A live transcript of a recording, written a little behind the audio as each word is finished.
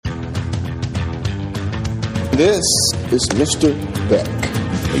This is Mr. Beck.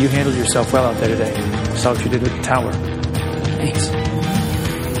 You handled yourself well out there today. Saw what you did with the tower. Thanks.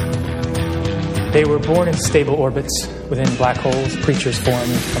 They were born in stable orbits within black holes. Creatures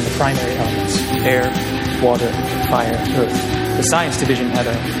formed from the primary elements: air, water, fire, earth. The science division had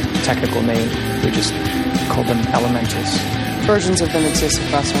a technical name. We just called them elementals. Versions of them exist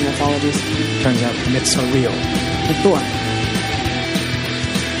across our mythologies. Turns out myths are real. Like Thor.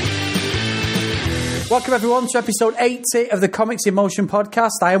 Welcome everyone to episode 80 of the Comics in Motion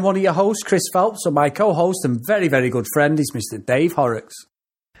podcast. I am one of your hosts, Chris Phelps, and my co-host and very, very good friend is Mr. Dave Horrocks.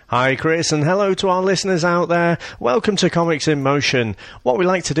 Hi Chris, and hello to our listeners out there. Welcome to Comics in Motion. What we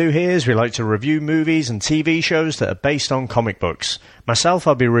like to do here is we like to review movies and TV shows that are based on comic books. Myself,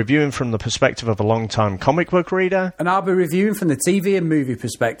 I'll be reviewing from the perspective of a long-time comic book reader. And I'll be reviewing from the TV and movie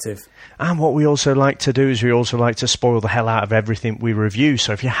perspective. And what we also like to do is we also like to spoil the hell out of everything we review.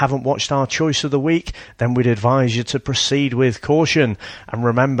 So if you haven't watched our choice of the week, then we'd advise you to proceed with caution. And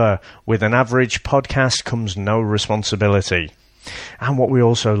remember, with an average podcast comes no responsibility. And what we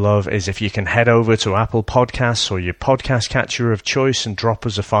also love is if you can head over to Apple Podcasts or your podcast catcher of choice and drop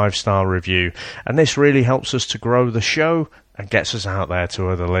us a 5-star review. And this really helps us to grow the show and gets us out there to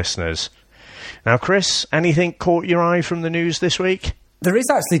other listeners. Now, Chris, anything caught your eye from the news this week? There is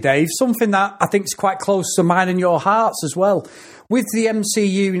actually, Dave, something that I think is quite close to mine and your hearts as well. With the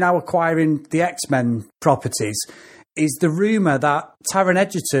MCU now acquiring the X-Men properties, is the rumour that Taron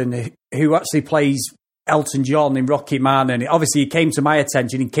Egerton, who actually plays Elton John in Rocket Man, and obviously he came to my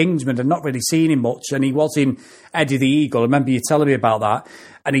attention in Kingsman and not really seen him much, and he was in Eddie the Eagle. I remember you telling me about that,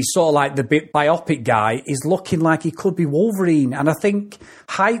 and he's sort of like the bit biopic guy, is looking like he could be Wolverine. And I think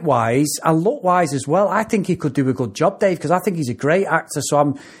height-wise and look-wise as well, I think he could do a good job, Dave, because I think he's a great actor, so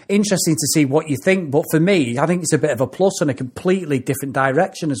I'm interested to see what you think. But for me, I think it's a bit of a plus and a completely different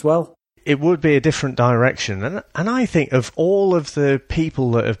direction as well. It would be a different direction. And I think of all of the people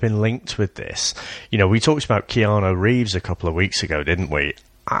that have been linked with this, you know, we talked about Keanu Reeves a couple of weeks ago, didn't we?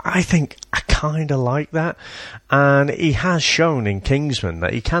 I think I kind of like that. And he has shown in Kingsman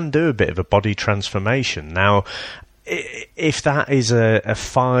that he can do a bit of a body transformation. Now, if that is a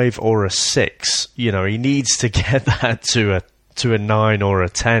 5 or a 6, you know, he needs to get that to a 9 or a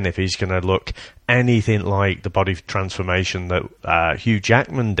 10 if he's going to look anything like the body transformation that Hugh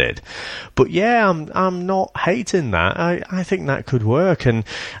Jackman did. But yeah, I'm not hating that. I think that could work. And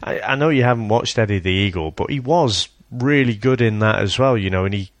I know you haven't watched Eddie the Eagle, but he was really good in that as well, you know,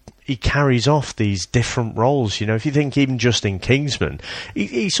 and he carries off these different roles. You know, if you think even just in Kingsman,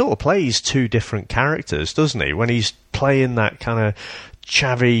 he sort of plays two different characters, doesn't he? When he's playing that kind of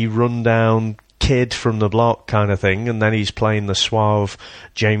chavvy, rundown kid from the block kind of thing, and then he's playing the suave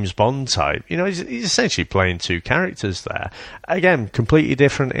James Bond type. You know, he's essentially playing two characters there. Again, completely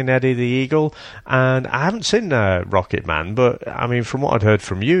different in Eddie the Eagle. And I haven't seen Rocket Man, but I mean, from what I'd heard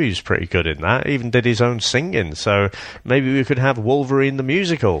from you, he's pretty good in that. Even did his own singing. So maybe we could have Wolverine the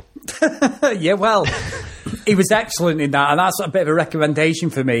musical. Yeah, well, he was excellent in that, and that's a bit of a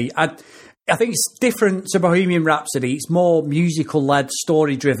recommendation for me. I think it's different to Bohemian Rhapsody. It's more musical-led,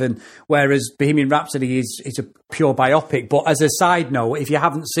 story-driven, whereas Bohemian Rhapsody is a pure biopic. But as a side note, if you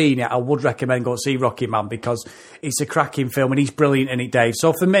haven't seen it, I would recommend go and see Rocket Man because it's a cracking film and he's brilliant in it, Dave.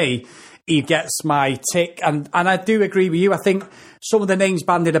 So for me, he gets my tick. And I do agree with you. I think some of the names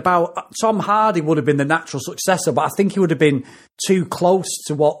bandied about, Tom Hardy would have been the natural successor, but I think he would have been too close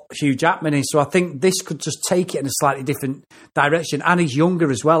to what Hugh Jackman is. So I think this could just take it in a slightly different direction. And he's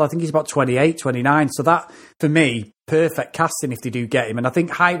younger as well. I think he's about 28, 29. So that, for me, perfect casting if they do get him. And I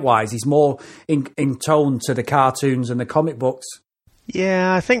think height-wise, he's more in tone to the cartoons and the comic books.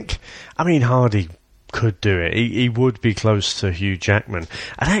 Yeah, I mean, Hardy could do it. He would be close to Hugh Jackman.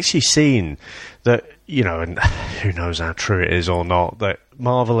 I'd actually seen that, you know, and who knows how true it is or not, that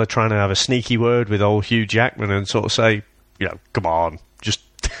Marvel are trying to have a sneaky word with old Hugh Jackman and sort of say, you know, come on, just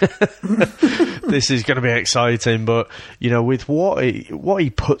this is going to be exciting. But, you know, with what he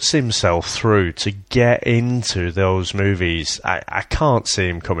puts himself through to get into those movies, I can't see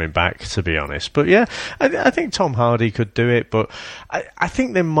him coming back, to be honest. But yeah, I think Tom Hardy could do it, but I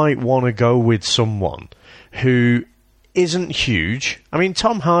think they might want to go with someone who isn't huge. I mean,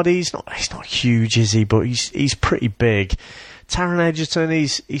 Tom Hardy, he's not huge, is he? But he's pretty big. Taron Egerton,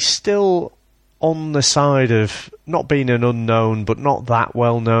 he's still on the side of not being an unknown, but not that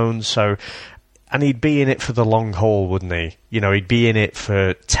well known. So, and he'd be in it for the long haul, wouldn't he? You know, he'd be in it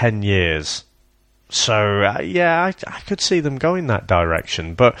for 10 years. So, yeah, I could see them going that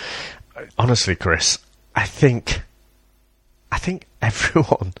direction. But honestly, Chris, I think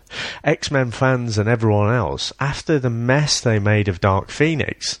everyone, X-Men fans and everyone else, after the mess they made of Dark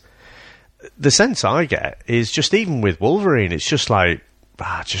Phoenix, the sense I get is just even with Wolverine, it's just like,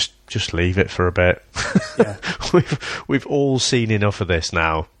 just leave it for a bit. Yeah. We've all seen enough of this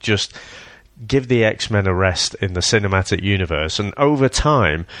now. Just give the X-Men a rest in the cinematic universe, and over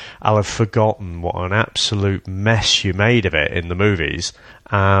time I'll have forgotten what an absolute mess you made of it in the movies,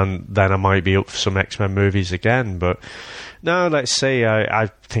 and then I might be up for some X-Men movies again. But no, let's see. I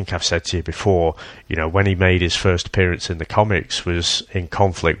think I've said to you before, when he made his first appearance in the comics was in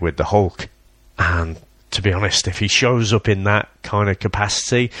conflict with the Hulk, and to be honest, if he shows up in that kind of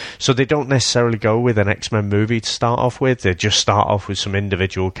capacity, so they don't necessarily go with an X-Men movie to start off with, they just start off with some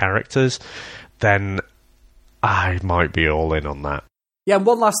individual characters, then I might be all in on that. Yeah, and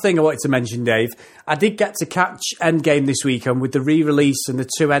one last thing I wanted to mention, Dave. I did get to catch Endgame this weekend with the re-release and the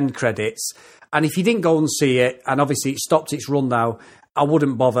 2 end credits, and if you didn't go and see it, and obviously it stopped its run now, I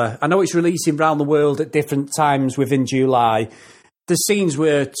wouldn't bother. I know it's releasing around the world at different times within July. The scenes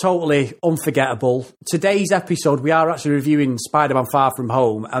were totally unforgettable. Today's episode, we are actually reviewing Spider-Man Far From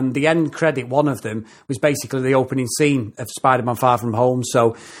Home, and the end credit, one of them, was basically the opening scene of Spider-Man Far From Home,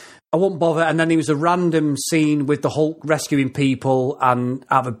 so I won't bother. And then there was a random scene with the Hulk rescuing people and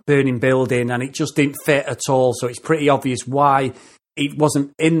out of a burning building, and it just didn't fit at all, so it's pretty obvious why it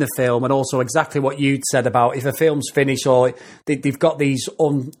wasn't in the film, and also exactly what you'd said about if a film's finished or they've got these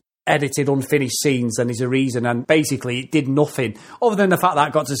edited, unfinished scenes, and there's a reason. And basically it did nothing other than the fact that I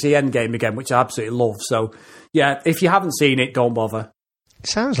got to see Endgame again, which I absolutely love. So yeah, if you haven't seen it, don't bother. It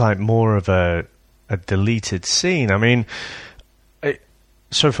sounds like more of a deleted scene. I mean,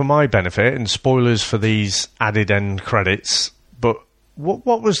 so for my benefit, and spoilers for these added end credits, but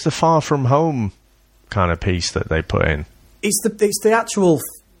what was the Far From Home kind of piece that they put in? It's the actual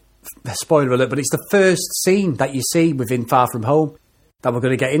spoiler alert, but it's the first scene that you see within Far From Home that we're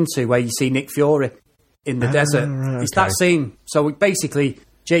going to get into, where you see Nick Fury in the desert. Right, it's that scene. So basically,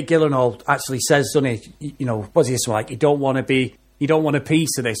 Jake Gyllenhaal actually says, doesn't he, what's he like, you don't want a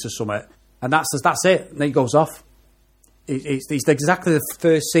piece of this or something, and that's it. And then he goes off. It's exactly the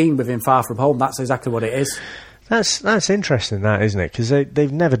first scene within Far From Home. That's exactly what it is. That's interesting, that, isn't it? Because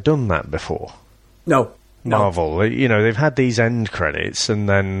they've never done that before. No. Marvel, they've had these end credits, and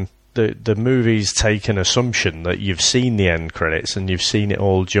then the movie's take an assumption that you've seen the end credits and you've seen it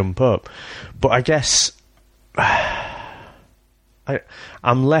all jump up. But I guess I'm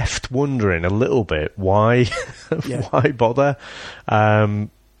left wondering a little bit why why bother?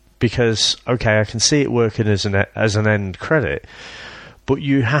 Because okay, I can see it working as an end credit, but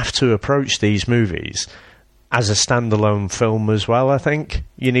you have to approach these movies as a standalone film as well. I think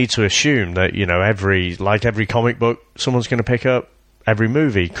you need to assume that every comic book someone's going to pick up, every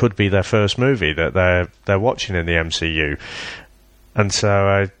movie could be their first movie that they're watching in the MCU. And so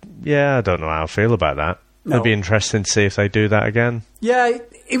I don't know how I feel about that. No. It'd be interesting to see if they do that again. Yeah,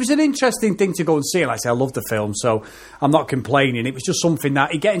 it was an interesting thing to go and see. Like I say, I love the film, so I'm not complaining. It was just something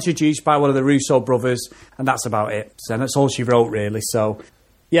that he get introduced by one of the Russo brothers, and that's about it. So that's all she wrote, really. So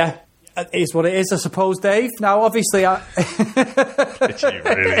yeah, it is what it is, I suppose, Dave. Now, obviously, Did you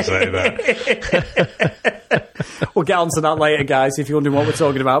really say that? We'll get onto that later, guys, if you're wondering what we're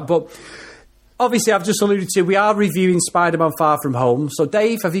talking about. But obviously, I've just alluded to, we are reviewing Spider-Man Far From Home. So,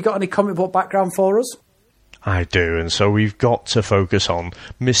 Dave, have you got any comic book background for us? I do, and so we've got to focus on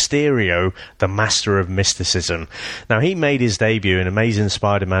Mysterio, the Master of Mysticism. Now, he made his debut in Amazing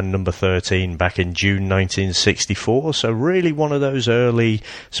Spider-Man number 13 back in June 1964, so really one of those early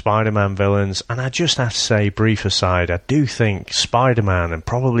Spider-Man villains. And I just have to say, brief aside, I do think Spider-Man and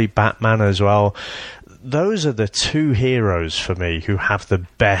probably Batman as well, those are the two heroes for me who have the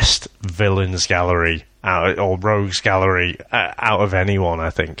best villains gallery or rogues gallery out of anyone, I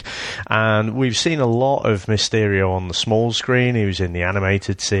think. And we've seen a lot of Mysterio on the small screen. He was in the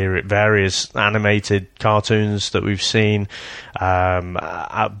animated series, various animated cartoons that we've seen,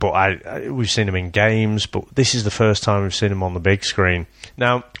 but we've seen him in games, but this is the first time we've seen him on the big screen.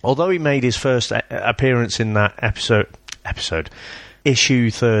 Now, although he made his first appearance in that episode issue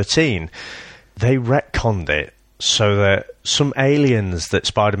 13, they retconned it so that some aliens that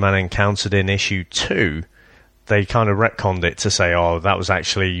Spider-Man encountered in issue 2, they kind of retconned it to say, oh, that was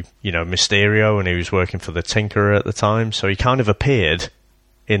actually, Mysterio, and he was working for the Tinkerer at the time. So he kind of appeared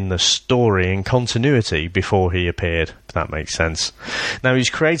in the story in continuity before he appeared, if that makes sense. Now,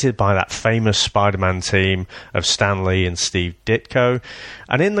 he's created by that famous Spider-Man team of Stan Lee and Steve Ditko.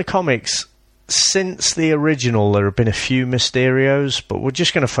 And in the comics, since the original, there have been a few Mysterios, but we're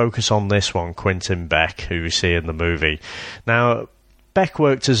just going to focus on this one, Quentin Beck, who we see in the movie. Now, Beck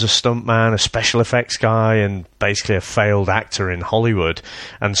worked as a stuntman, a special effects guy, and basically a failed actor in Hollywood,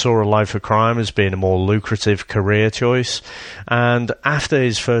 and saw a life of crime as being a more lucrative career choice. And after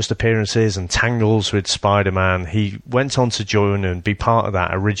his first appearances and tangles with Spider-Man, he went on to join and be part of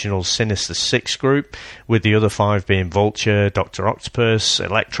that original Sinister Six group, with the other five being Vulture, Dr. Octopus,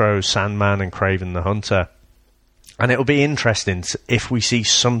 Electro, Sandman, and Kraven the Hunter. And it'll be interesting if we see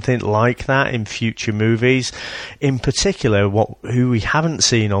something like that in future movies. In particular, who we haven't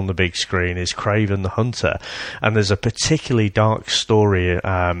seen on the big screen is Kraven the Hunter. And there's a particularly dark story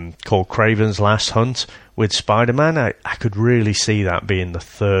called Kraven's Last Hunt with Spider-Man. I could really see that being the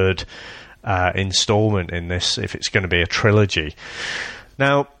third installment in this, if it's going to be a trilogy.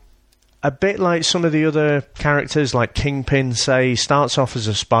 Now, a bit like some of the other characters, like Kingpin, say, he starts off as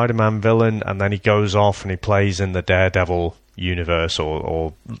a Spider-Man villain, and then he goes off and he plays in the Daredevil universe,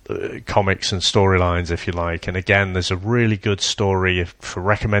 or comics and storylines, if you like. And again, there's a really good story for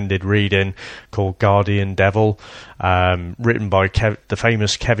recommended reading called Guardian Devil, written by the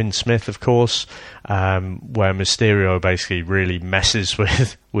famous Kevin Smith, of course, where Mysterio basically really messes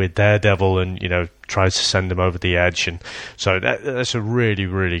with Daredevil and, you know, tries to send him over the edge. And so that's a really,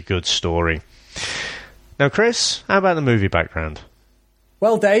 really good story. Now, Chris, how about the movie background?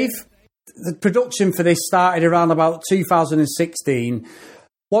 Well, Dave, the production for this started around about 2016.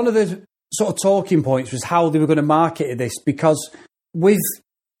 One of the sort of talking points was how they were going to market this, because with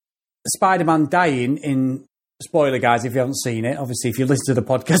Spider-Man dying in, spoiler guys if you haven't seen it, obviously if you listen to the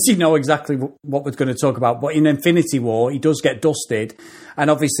podcast you know exactly what we're going to talk about, but in Infinity War he does get dusted, and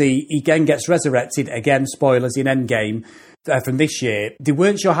obviously he again gets resurrected, again spoilers, in Endgame from this year. They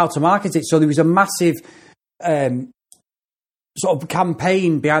weren't sure how to market it, so there was a massive sort of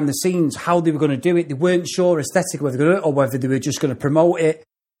campaign behind the scenes how they were going to do it. They weren't sure aesthetically whether they were going to do it, or whether they were just going to promote it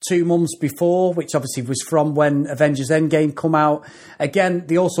 2 months before, which obviously was from when Avengers Endgame come out. Again,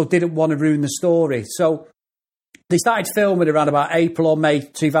 they also didn't want to ruin the story, so they started filming around about April or May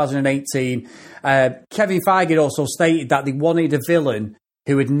 2018. Kevin Feige also stated that they wanted a villain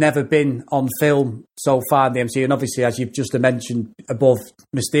who had never been on film so far in the MCU, and obviously, as you've just mentioned above,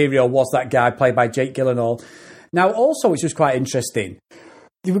 Mysterio was that guy played by Jake Gyllenhaal. Now, also, which was quite interesting,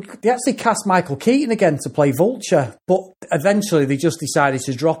 they actually cast Michael Keaton again to play Vulture, but eventually they just decided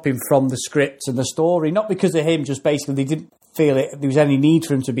to drop him from the script and the story, not because of him, just basically they didn't feel there was any need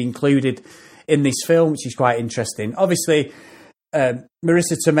for him to be included in this film, which is quite interesting. Obviously,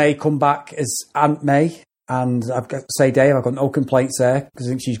 Marissa Tomei come back as Aunt May, and I've got to say, Dave, I've got no complaints there, because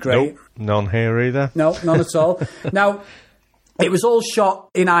I think she's great. Nope, none here either. No, none at all. Now, it was all shot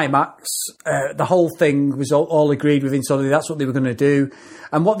in IMAX. The whole thing was all agreed within, so that's what they were going to do.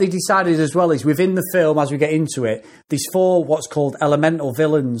 And what they decided as well is, within the film, as we get into it, there's 4 what's called elemental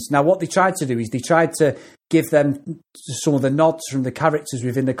villains. Now, what they tried to do is they tried to give them some of the nods from the characters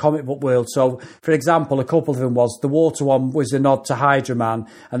within the comic book world. So, for example, a couple of them was, the water one was a nod to Hydra Man,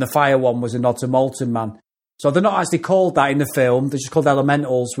 and the fire one was a nod to Molten Man. So they're not actually called that in the film. They're just called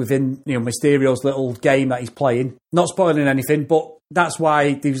elementals within, you know, Mysterio's little game that he's playing. Not spoiling anything, but that's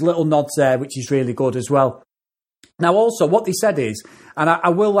why there's little nods there, which is really good as well. Now, also, what they said is, and I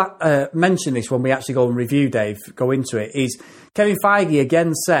will mention this when we actually go and review, Dave, go into it, is Kevin Feige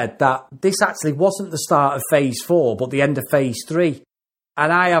again said that this actually wasn't the start of Phase 4, but the end of Phase 3.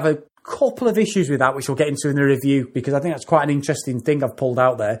 And I have a couple of issues with that, which we'll get into in the review, because I think that's quite an interesting thing I've pulled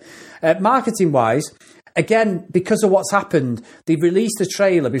out there. Marketing-wise, again, because of what's happened, they released a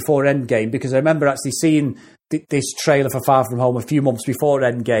trailer before Endgame, because I remember actually seeing this trailer for Far From Home a few months before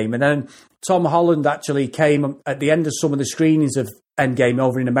Endgame. And then Tom Holland actually came at the end of some of the screenings of Endgame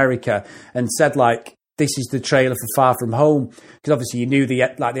over in America and said, like, this is the trailer for Far From Home. Because obviously you knew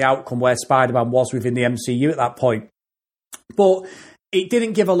the outcome where Spider-Man was within the MCU at that point. But it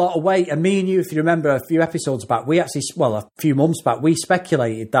didn't give a lot away. And me and you, if you remember a few episodes back, a few months back, we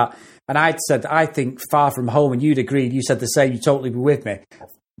speculated that, and I'd said, I think Far From Home, and you'd agreed, you said the same, you totally were with me.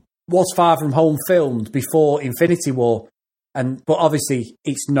 Was Far From Home filmed before Infinity War? But obviously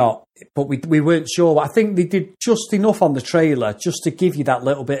it's not. But we weren't sure. I think they did just enough on the trailer just to give you that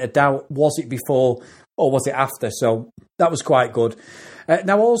little bit of doubt. Was it before or was it after? So that was quite good.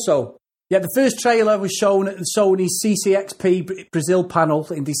 Now also, yeah, the first trailer was shown at the Sony's CCXP Brazil panel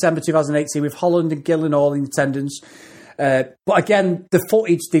in December 2018 with Holland and Gyllenhaal in attendance. But again, the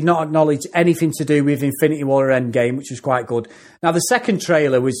footage did not acknowledge anything to do with Infinity War or Endgame, which was quite good. Now, the second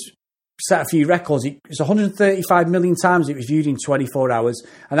trailer set a few records. It was 135 million times it was viewed in 24 hours,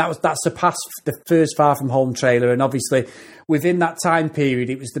 and that surpassed the first Far From Home trailer. And obviously, within that time period,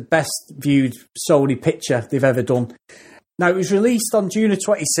 it was the best viewed Sony picture they've ever done. Now, it was released on June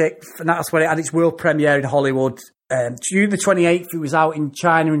 26th, and that's when it had its world premiere in Hollywood. June the 28th, it was out in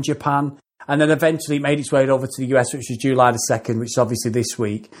China and Japan. And then eventually it made its way over to the US, which was July the 2nd, which is obviously this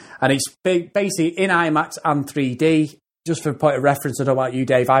week. And it's basically in IMAX and 3D. Just for a point of reference, I don't know about you,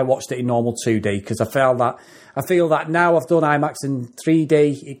 Dave, I watched it in normal 2D because I feel that now I've done IMAX in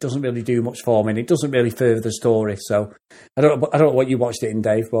 3D, it doesn't really do much for me. And it doesn't really further the story. So I don't know what you watched it in,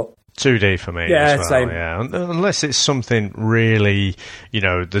 Dave, but 2D for me as well, same. Yeah. Unless it's something really,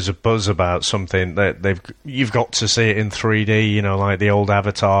 there's a buzz about something that you've got to see it in 3D, like the old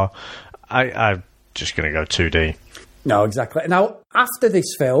Avatar. I'm just going to go 2D. No, exactly. Now, after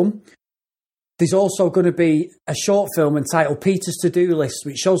this film, there's also going to be a short film entitled Peter's To-Do List,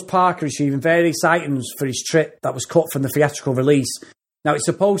 which shows Parker receiving various items for his trip that was cut from the theatrical release. Now, it's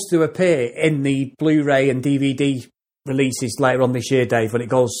supposed to appear in the Blu-ray and DVD releases later on this year, Dave, when it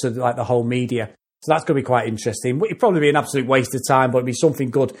goes to the whole media. So that's going to be quite interesting. It'd probably be an absolute waste of time, but it'd be something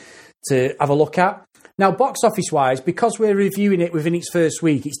good to have a look at. Now, box office-wise, because we're reviewing it within its first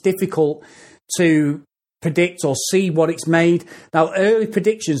week, it's difficult to predict or see what it's made. Now, early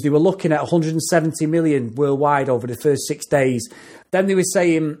predictions, they were looking at 170 million worldwide over the first 6 days. Then they were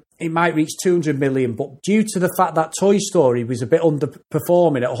saying it might reach 200 million, but due to the fact that Toy Story was a bit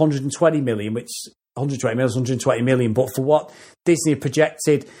underperforming at 120 million, which 120 million, but for what Disney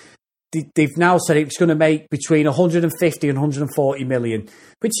projected, they've now said it's going to make between 150 and 140 million,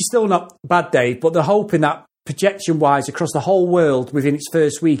 which is still not bad, Dave, but they're hoping that projection-wise across the whole world within its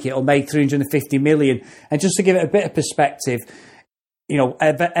first week, it'll make 350 million. And just to give it a bit of perspective,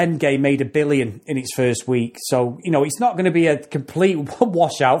 Endgame made $1 billion in its first week. So, it's not going to be a complete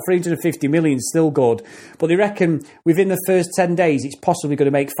washout. 350 million is still good. But they reckon within the first 10 days, it's possibly going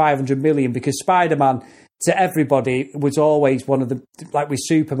to make 500 million because Spiderman, to everybody, was always one of the, like with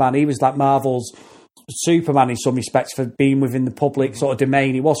Superman, he was like Marvel's Superman in some respects for being within the public sort of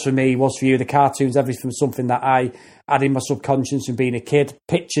domain. It was for me, it was for you. The cartoons, everything was something that I had in my subconscious from being a kid.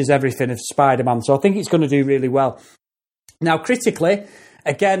 Pictures, everything of Spider-Man. So I think it's going to do really well. Now, critically,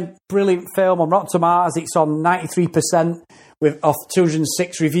 again, brilliant film on Rotten Tomatoes. It's on 93% off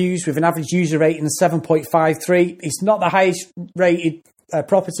 206 reviews with an average user rating of 7.53. It's not the highest rated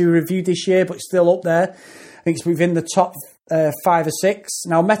property we reviewed this year, but it's still up there. I think it's within the top 5 or 6.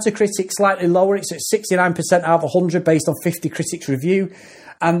 Now, Metacritic slightly lower. It's at 69% out of 100 based on 50 critics review.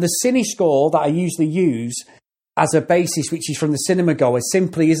 And the Cine score that I usually use as a basis, which is from the Cinema Goer,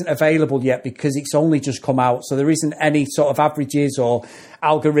 simply isn't available yet because it's only just come out. So there isn't any sort of averages or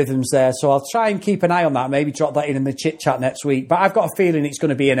algorithms there. So I'll try and keep an eye on that, maybe drop that in the chit chat next week. But I've got a feeling it's going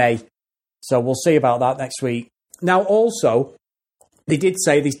to be an A. So we'll see about that next week. Now, also, they did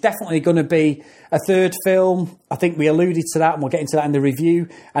say there's definitely going to be a third film. I think we alluded to that, and we'll get into that in the review.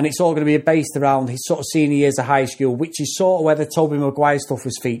 And it's all going to be based around his sort of senior years of high school, which is sort of where the Tobey Maguire stuff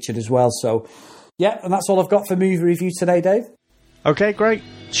was featured as well. So, yeah, and that's all I've got for movie review today, Dave. Okay, great.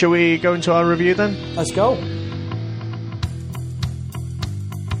 Shall we go into our review then? Let's go.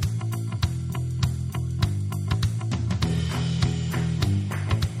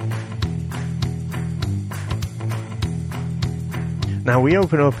 Now, we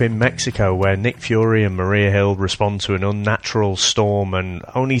open up in Mexico where Nick Fury and Maria Hill respond to an unnatural storm and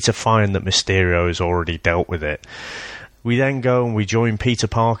only to find that Mysterio has already dealt with it. We then go and we join Peter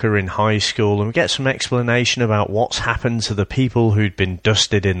Parker in high school and we get some explanation about what's happened to the people who'd been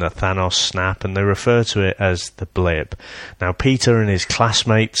dusted in the Thanos snap, and they refer to it as the blip. Now, Peter and his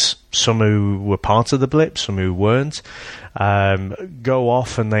classmates, some who were part of the blip, some who weren't, go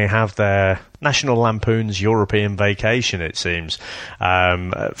off and they have their National Lampoon's European vacation, it seems.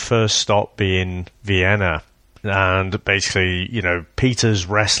 First stop being Vienna. And basically, Peter's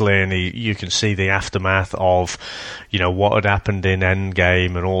wrestling. You can see the aftermath of, what had happened in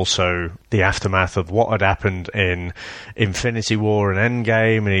Endgame, and also the aftermath of what had happened in Infinity War and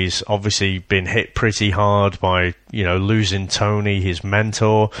Endgame. And he's obviously been hit pretty hard by, losing Tony, his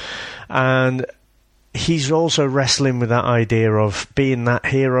mentor. And he's also wrestling with that idea of being that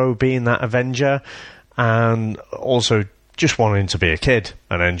hero, being that Avenger, and also just wanting to be a kid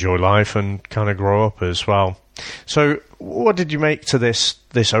and enjoy life and kind of grow up as well. So, what did you make to this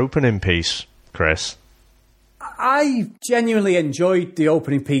opening piece, Chris? I genuinely enjoyed the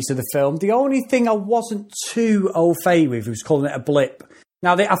opening piece of the film. The only thing I wasn't too au fait with was calling it a blip.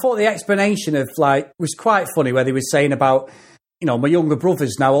 Now, I thought the explanation of, was quite funny, where they were saying about, my younger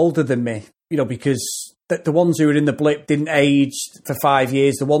brother's now older than me, because the ones who were in the blip didn't age for 5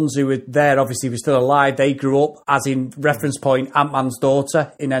 years. The ones who were there, obviously, were still alive. They grew up, as in reference point, Ant-Man's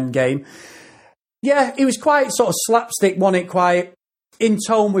daughter in Endgame. Yeah, it was quite sort of slapstick, wasn't it? Quite in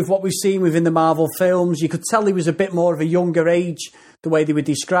tone with what we've seen within the Marvel films. You could tell he was a bit more of a younger age the way they were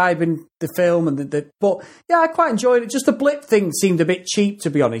describing the film. But yeah, I quite enjoyed it. Just the blip thing seemed a bit cheap, to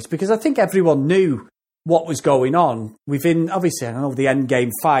be honest, because I think everyone knew what was going on within, obviously, I know the Endgame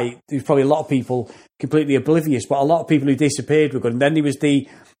fight, there's probably a lot of people completely oblivious, but a lot of people who disappeared were good. And then there was the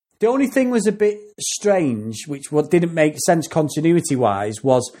only thing was a bit strange, which didn't make sense continuity-wise,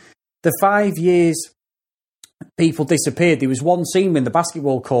 was the 5 years people disappeared. There was one scene in the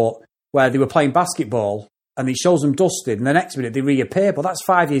basketball court where they were playing basketball and it shows them dusted, and the next minute they reappear, but that's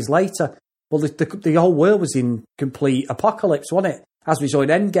 5 years later. Well, the whole world was in complete apocalypse, wasn't it? As we saw in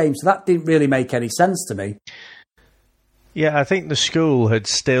Endgame, so that didn't really make any sense to me. Yeah, I think the school had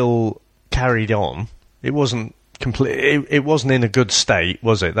still carried on. It wasn't complete. It wasn't in a good state,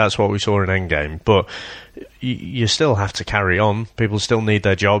 was it? That's what we saw in Endgame. But you still have to carry on. People still need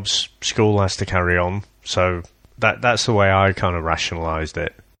their jobs. School has to carry on. So that's the way I kind of rationalised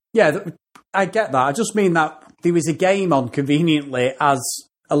it. Yeah, I get that. I just mean that there was a game on conveniently as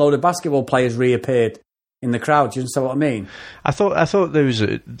a load of basketball players reappeared in the crowd. Do you understand what I mean? I thought they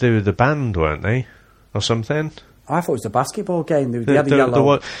were the band, weren't they, or something? I thought it was the basketball game. They had a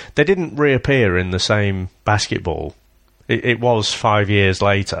yellow. They didn't reappear in the same basketball. It was 5 years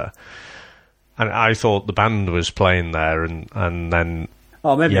later, and I thought the band was playing there, and then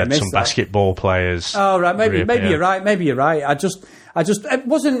maybe you I had missed some that. Basketball players. Oh right, maybe you're right. Maybe you're right. I just it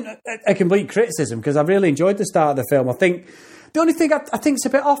wasn't a complete criticism because I really enjoyed the start of the film. I think the only thing I think's a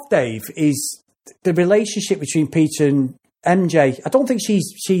bit off, Dave, is the relationship between Peter and MJ. I don't think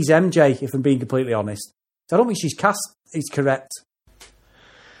she's MJ, if I'm being completely honest. I don't think she's cast is correct.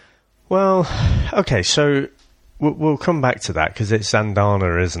 Well, okay, so we'll come back to that because it's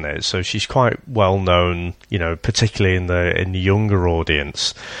Zandana, isn't it? So she's quite well known, particularly in the younger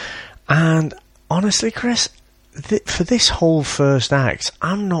audience. And honestly, Chris, for this whole first act,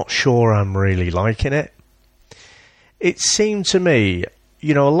 I'm not sure I'm really liking it. It seemed to me,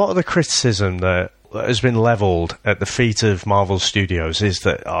 a lot of the criticism that has been levelled at the feet of Marvel Studios is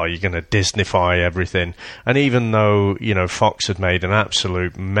that, you're going to Disneyfy everything. And even though, Fox had made an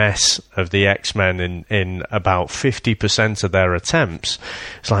absolute mess of the X-Men in about 50% of their attempts,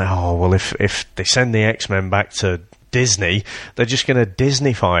 it's like, if they send the X-Men back to Disney, they're just going to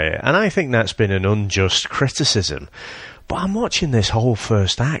Disneyfy it. And I think that's been an unjust criticism. But I'm watching this whole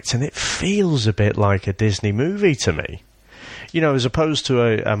first act and it feels a bit like a Disney movie to me. As opposed to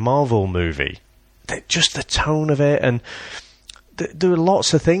a Marvel movie. Just the tone of it, and there were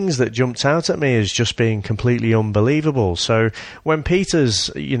lots of things that jumped out at me as just being completely unbelievable. So when Peter's,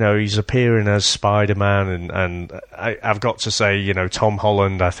 he's appearing as Spiderman, and I've got to say, Tom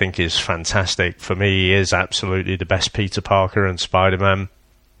Holland, I think, is fantastic. For me, he is absolutely the best Peter Parker and Spider-Man.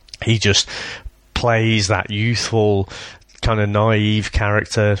 He just plays that youthful, kind of naive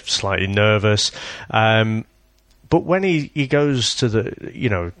character, slightly nervous. But when he goes to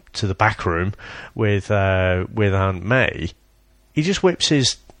the back room with Aunt May, he just whips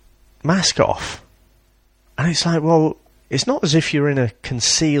his mask off, and it's like, well, it's not as if you're in a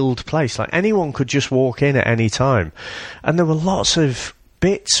concealed place. Like anyone could just walk in at any time, and there were lots of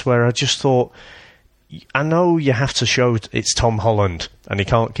bits where I just thought, I know you have to show it's Tom Holland and he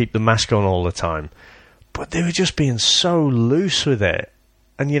can't keep the mask on all the time, but they were just being so loose with it.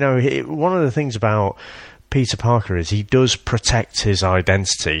 And one of the things about Peter Parker is he does protect his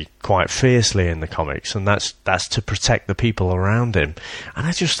identity quite fiercely in the comics, and that's to protect the people around him. And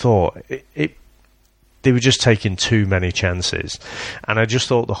I just thought they were just taking too many chances, and I just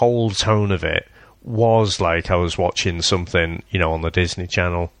thought the whole tone of it was like I was watching something, on the Disney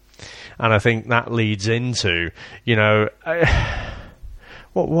Channel. And I think that leads into,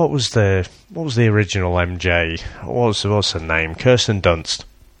 what was the original MJ? What's her name? Kirsten Dunst.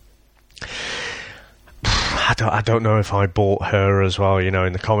 I don't know if I bought her as well.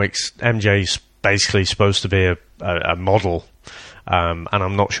 In the comics, MJ's basically supposed to be a model, and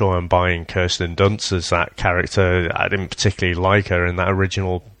I'm not sure I'm buying Kirsten Dunst as that character. I didn't particularly like her in that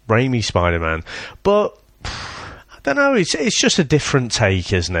original Raimi Spider-Man, but I don't know. It's just a different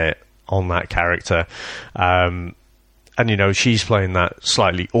take, isn't it, on that character? And she's playing that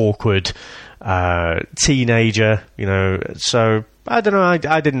slightly awkward teenager. So. I don't know, I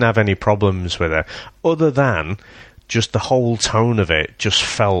didn't have any problems with her, other than just the whole tone of it just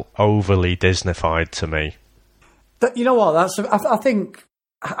felt overly Disneyfied to me. You know what, I think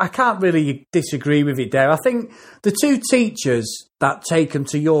I can't really disagree with it there. I think the two teachers that take them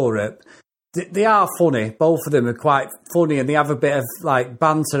to Europe, they are funny. Both of them are quite funny, and they have a bit of like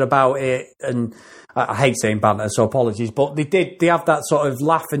banter about it, and I hate saying banter, so apologies, but they have that sort of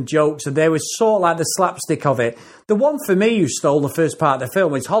laugh and jokes, and they were sort of like the slapstick of it. the one for me who stole the first part of the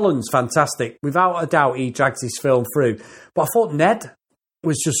film is Holland's fantastic. Without a doubt, he drags his film through. But I thought Ned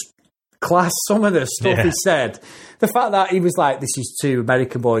was just class. Some of the stuff he said. The fact that he was like, this is two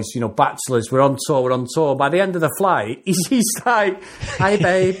American boys, bachelors, we're on tour. By the end of the flight, he's like, hiya,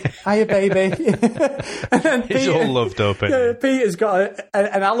 babe, hiya, baby. And then he's all loved up. Peter's got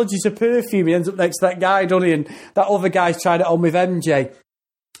an allergy to perfume. He ends up next to that guy, doesn't he? And that other guy's trying it on with MJ.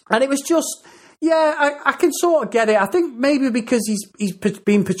 And it was just, I can sort of get it. I think maybe because he's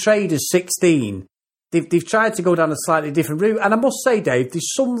been portrayed as 16, they've tried to go down a slightly different route. And I must say, Dave,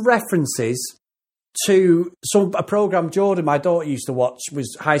 there's some references to a program Jordan, my daughter, used to watch,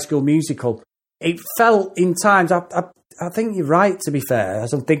 was High School Musical. It felt in times, I think you're right, to be fair,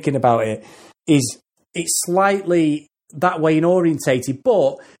 as I'm thinking about it, it's slightly that way in orientated,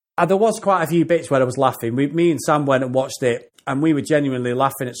 but there was quite a few bits where I was laughing. Me and Sam went and watched it, and we were genuinely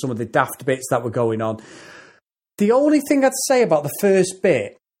laughing at some of the daft bits that were going on. The only thing I'd say about the first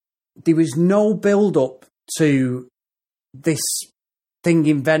bit, there was no build-up to this thing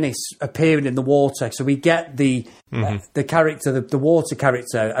in Venice appearing in the water. So we get the character, the water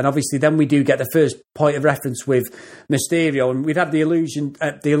character, and obviously then we do get the first point of reference with Mysterio, and we'd had they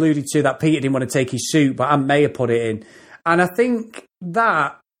alluded to that Peter didn't want to take his suit, but Aunt May put it in. And I think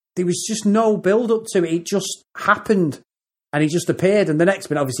that there was just no build-up to it. It just happened, and he just appeared. And the next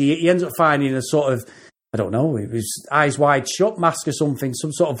minute, obviously, he ends up finding a sort of, I don't know, it was eyes wide shut mask or something,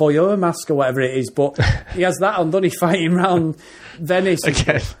 some sort of voyeur mask or whatever it is. But he has that on, doesn't he, fighting around Venice.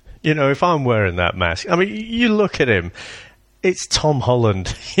 Again, if I'm wearing that mask, I mean, you look at him, it's Tom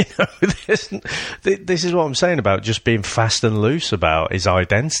Holland. This is what I'm saying about just being fast and loose about his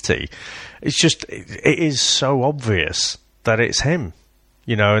identity. It's just, it is so obvious that it's him.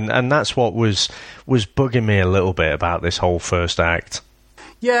 And that's what was bugging me a little bit about this whole first act.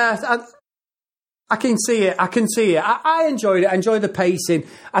 Yeah, I can see it. I enjoyed it. I enjoyed the pacing.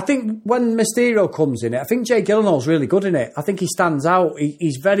 I think when Mysterio comes in it, I think Jay Gyllenhaal's really good in it. I think he stands out.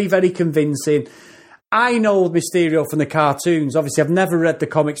 He's very, very convincing. I know Mysterio from the cartoons. Obviously, I've never read the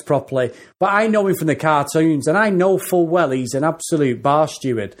comics properly, but I know him from the cartoons, and I know full well he's an absolute bar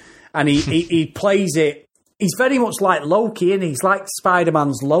steward. And he plays it. He's very much like Loki, and he's like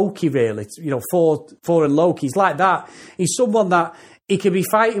Spider-Man's Loki, really. Thor and Loki. He's like that. He's someone that he could be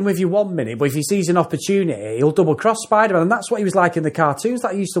fighting with you 1 minute, but if he sees an opportunity, he'll double-cross Spider-Man. And that's what he was like in the cartoons that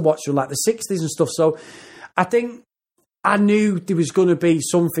I used to watch from like the 60s and stuff. So I think I knew there was going to be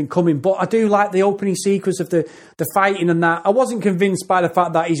something coming, but I do like the opening sequence of the fighting and that. I wasn't convinced by the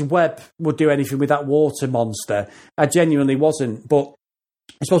fact that his web would do anything with that water monster. I genuinely wasn't, but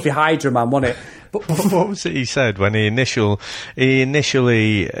it's supposed to be Hydra Man, wasn't it? But what was it he said when he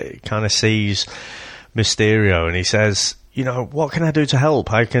initially kind of sees Mysterio and he says, what can I do to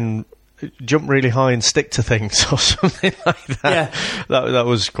help? I can jump really high and stick to things or something like that. Yeah. That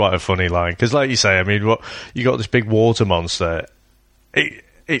was quite a funny line. Because like you say, I mean, you got this big water monster.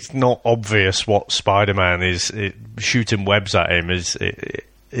 It's not obvious what Spider-Man is shooting webs at him is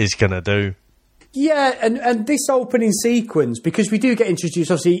going to do. Yeah, and this opening sequence, because we do get introduced,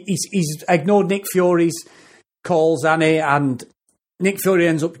 obviously, he's ignored Nick Fury's calls, and Nick Fury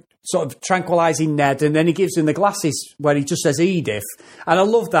ends up sort of tranquilising Ned, and then he gives him the glasses where he just says Edith. And I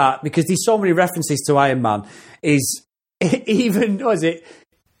love that because there's so many references to Iron Man. Even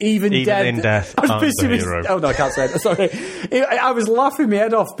dead in death. Oh no, I can't say it. Sorry. I was laughing my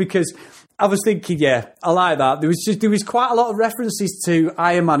head off because I was thinking, yeah, I like that. There was quite a lot of references to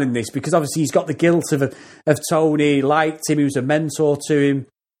Iron Man in this because obviously he's got the guilt of Tony, liked him, he was a mentor to him.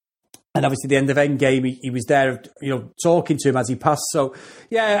 And obviously, at the end of Endgame, he was there, talking to him as he passed. So,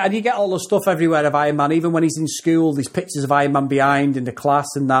 yeah, and you get all the stuff everywhere of Iron Man. Even when he's in school, there's pictures of Iron Man behind in the class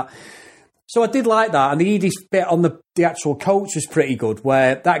and that. So I did like that. And the Edith bit on the actual coach was pretty good,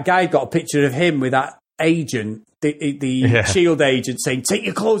 where that guy got a picture of him with that agent, the SHIELD agent, saying, take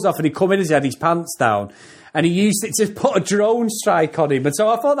your clothes off. And he come in and he had his pants down. And he used it to put a drone strike on him. And so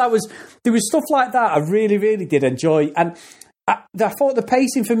I thought there was stuff like that I really, really did enjoy. And I thought the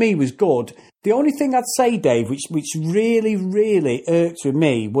pacing for me was good. The only thing I'd say, Dave, which really, really irked with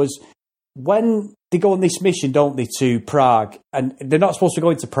me was when they go on this mission, don't they, to Prague, and they're not supposed to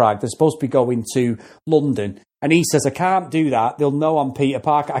go into Prague, they're supposed to be going to London, and he says, I can't do that, they'll know I'm Peter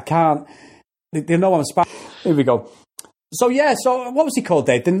Parker, I can't, they'll know I'm Spider. Here we go. So what was he called,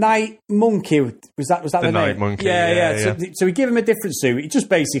 Dave? The Night Monkey, was that the name? Night Monkey, yeah. So we give him a different suit. It's just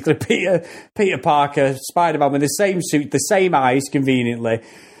basically Peter Parker, Spider-Man with the same suit, the same eyes, conveniently.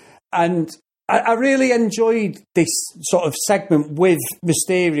 And I really enjoyed this sort of segment with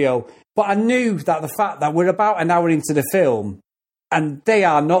Mysterio, but I knew that the fact that we're about an hour into the film, and they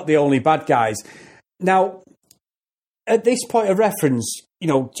are not the only bad guys. Now, at this point of reference,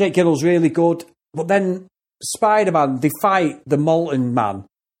 Jake Gyllenhaal's really good, but then Spider-Man, they fight the Molten Man,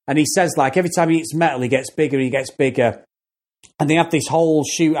 and he says, like, every time he eats metal, he gets bigger. And they have this whole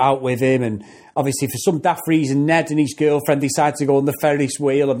shootout with him, and obviously for some daft reason, Ned and his girlfriend decide to go on the Ferris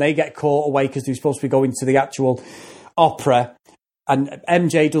wheel, and they get caught away because they're supposed to be going to the actual opera. And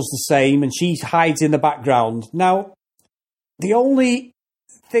MJ does the same, and she hides in the background. Now, the only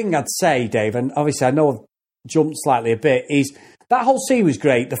thing I'd say, Dave, and obviously I know I've jumped slightly a bit, is that whole scene was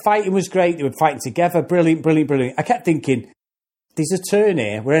great. The fighting was great. They were fighting together. Brilliant. I kept thinking, there's a turn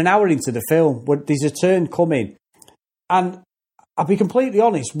here. We're an hour into the film. There's a turn coming. And I'll be completely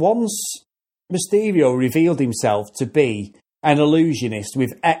honest, once Mysterio revealed himself to be an illusionist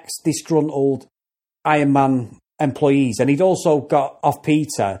with ex-disgruntled Iron Man employees, and he'd also got off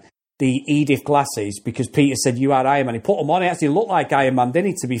Peter the Edith glasses because Peter said, you are Iron Man. He put them on. He actually looked like Iron Man,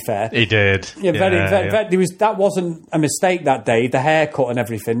 didn't he, to be fair? He did. Yeah, that wasn't a mistake that day, the haircut and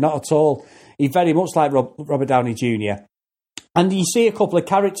everything, not at all. He very much like Robert Downey Jr. And you see a couple of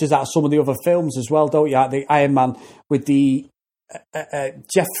characters out of some of the other films as well, don't you? Like the Iron Man with the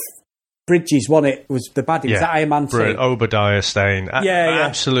Jeff Bridges, was the baddie. Yeah. Was that Iron Man 2? Obadiah Stane.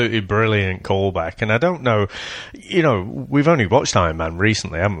 Absolutely brilliant callback. And I don't know, we've only watched Iron Man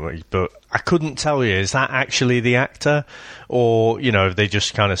recently, haven't we? But I couldn't tell you, is that actually the actor? Or, they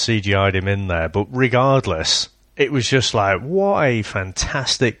just kind of CGI'd him in there. But regardless, it was just like, what a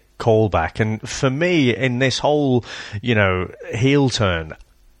fantastic callback. And for me, in this whole, heel turn,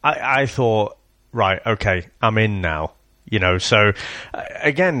 I thought, right, okay, I'm in now. So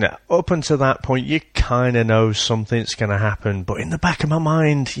again, up until that point, you kind of know something's going to happen. But in the back of my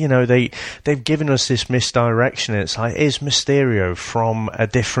mind, they've given us this misdirection. It's like, is Mysterio from a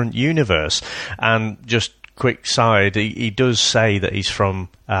different universe? And just quick side, he does say that he's from,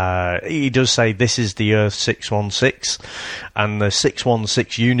 he does say this is the Earth 616. And the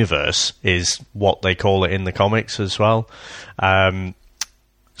 616 universe is what they call it in the comics as well.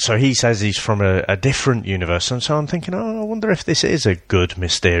 So he says he's from a different universe, and so I'm thinking, I wonder if this is a good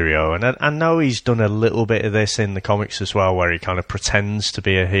Mysterio. And I know he's done a little bit of this in the comics as well, where he kind of pretends to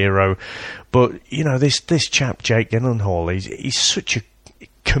be a hero. But, this chap, Jake Gyllenhaal, he's such a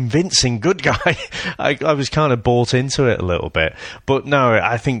convincing good guy. I was kind of bought into it a little bit. But no,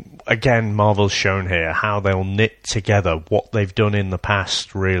 I think, again, Marvel's shown here how they'll knit together what they've done in the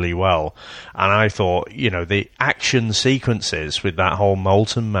past really well. And I thought, the action sequences with that whole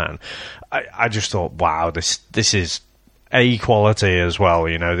Molten Man, I just thought, wow, this is A quality as well.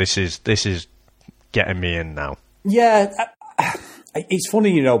 This is getting me in now. Yeah, it's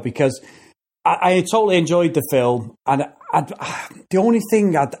funny, because I totally enjoyed the film, and the only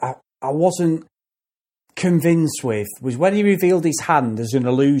thing I wasn't convinced with was when he revealed his hand as an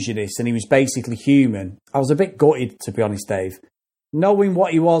illusionist and he was basically human. I was a bit gutted, to be honest, Dave. Knowing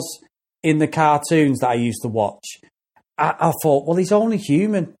what he was in the cartoons that I used to watch, I thought, well, he's only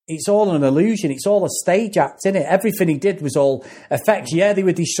human. It's all an illusion. It's all a stage act, isn't it? Everything he did was all effects. Yeah, they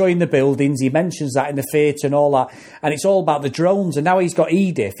were destroying the buildings. He mentions that in the theatre and all that. And it's all about the drones. And now he's got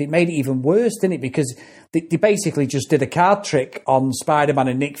Edith. It made it even worse, didn't it? Because they basically just did a card trick on Spider-Man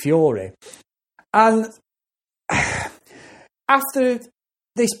and Nick Fury. And after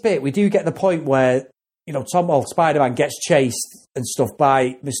this bit, we do get the point where, Spider-Man gets chased and stuff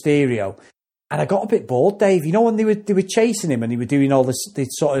by Mysterio. And I got a bit bored, Dave. When they were chasing him and they were doing all this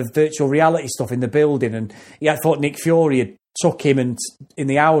sort of virtual reality stuff in the building, and I thought Nick Fury had took him in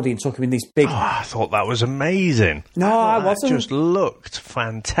the Audi and took him in this big. Oh, I thought that was amazing. No, I wasn't. It just looked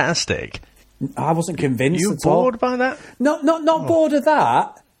fantastic. I wasn't convinced. You bored by that? Not bored of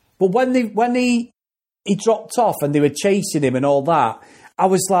that. But when he dropped off and they were chasing him and all that, I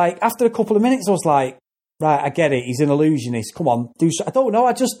was like, after a couple of minutes, I was like, right, I get it. He's an illusionist. Come on, do so. I don't know.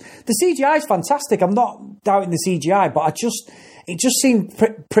 The CGI is fantastic. I'm not doubting the CGI, but it just seemed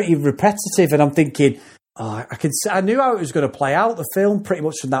pretty repetitive. And I'm thinking, I knew how it was going to play out, the film, pretty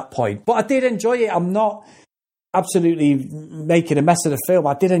much from that point. But I did enjoy it. I'm not absolutely making a mess of the film.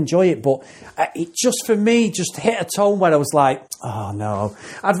 I did enjoy it, but it just, for me, just hit a tone where I was like, oh no.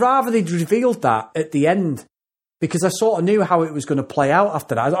 I'd rather they'd revealed that at the end, because I sort of knew how it was going to play out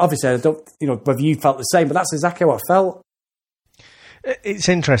after that. Obviously, I don't, whether you felt the same, but that's exactly how I felt. It's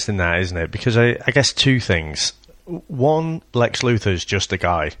interesting that, isn't it? Because I guess two things. One, Lex Luthor's just a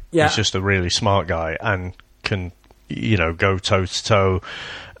guy. Yeah. He's just a really smart guy and can, go toe-to-toe,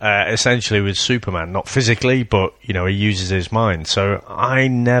 essentially with Superman. Not physically, but, he uses his mind. So I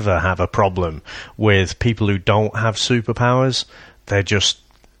never have a problem with people who don't have superpowers. They're just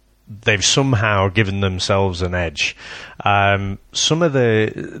they've somehow given themselves an edge. Some of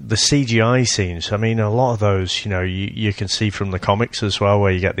the CGI scenes, I mean, a lot of those, you can see from the comics as well,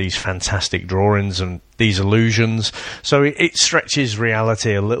 where you get these fantastic drawings and these illusions. So it stretches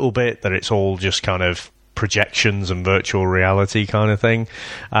reality a little bit, that it's all just kind of projections and virtual reality kind of thing.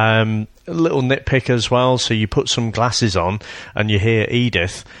 A little nitpick as well, so you put some glasses on and you hear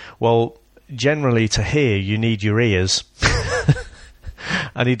Edith. Well, generally to hear you need your ears.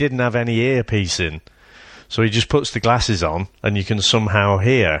 And he didn't have any earpiece in, so he just puts the glasses on and you can somehow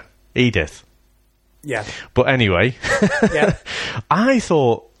hear Edith. Yeah. But anyway, yeah. I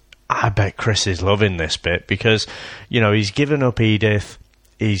thought, I bet Chris is loving this bit, because he's given up Edith.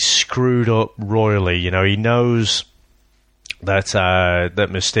 He's screwed up royally. He knows that that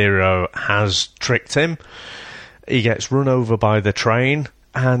Mysterio has tricked him. He gets run over by the train,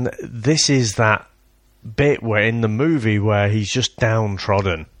 and this is that bit where in the movie where he's just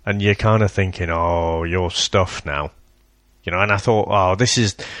downtrodden, and you're kind of thinking, oh, you're stuffed now. And I thought, oh, this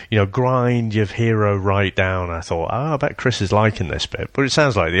is, grind your hero right down. I thought, oh, I bet Chris is liking this bit, but it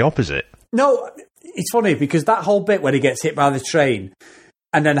sounds like the opposite. No, it's funny, because that whole bit when he gets hit by the train,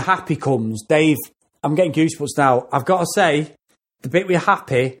 and then Happy comes, Dave, I'm getting goosebumps now. I've got to say, the bit with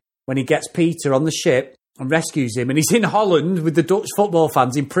Happy, when he gets Peter on the ship and rescues him, and he's in Holland with the Dutch football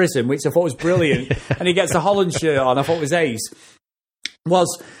fans in prison, which I thought was brilliant, yeah. And he gets the Holland shirt on, I thought was ace,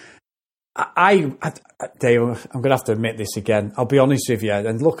 Dave, I'm going to have to admit this again. I'll be honest with you,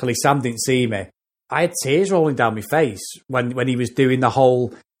 and luckily Sam didn't see me. I had tears rolling down my face when he was doing the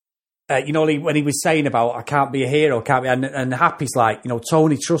whole... when he was saying about, I can't be a hero, can't be, and Happy's like,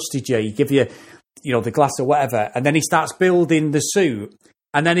 Tony trusted you, he give you, the glass or whatever, and then he starts building the suit,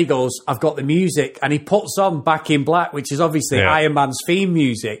 and then he goes, I've got the music, and he puts on Back in Black, which is obviously Iron Man's theme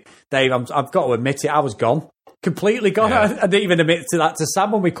music. Dave, I've got to admit it, I was gone. Completely gone. Yeah. I didn't even admit to that to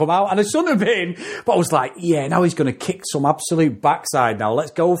Sam when we come out, and I shouldn't have been, but I was like, yeah, now he's going to kick some absolute backside now,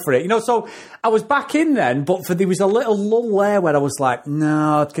 let's go for it. So I was back in then, but there was a little lull there where I was like,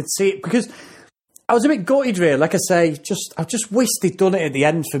 no, I could see it, because I was a bit gutted really, like I say, I just wished they'd done it at the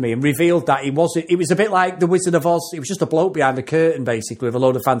end for me and revealed that it was a bit like the Wizard of Oz. It was just a bloke behind the curtain basically with a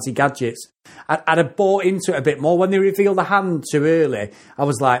load of fancy gadgets. I'd have bought into it a bit more. When they revealed the hand too early, I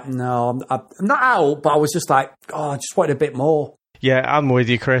was like, no, I'm not out, but I was just like, oh, I just wanted a bit more. Yeah, I'm with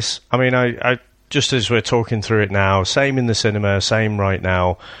you, Chris. I mean, I just as we're talking through it now, same in the cinema, same right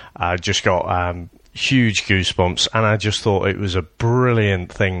now, I just got huge goosebumps, and I just thought it was a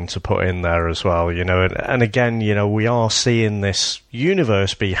brilliant thing to put in there as well, and again, we are seeing this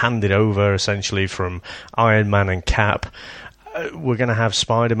universe be handed over essentially from Iron Man and Cap. We're going to have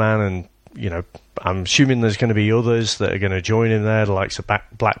Spider-Man, and I'm assuming there's going to be others that are going to join in there, the likes of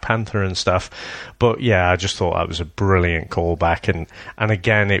Black Panther and stuff. But yeah, I just thought that was a brilliant callback, and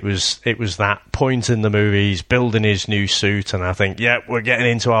again, it was that point in the movie, he's building his new suit, and I think, yeah, we're getting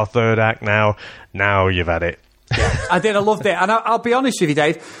into our third act now. Now you've had it. Yeah, I did. I loved it, and I'll be honest with you,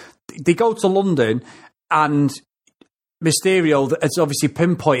 Dave. They go to London, and Mysterio has obviously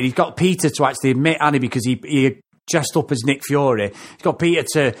pinpointed. He's got Peter to actually admit Annie, because he dressed up as Nick Fury. He's got Peter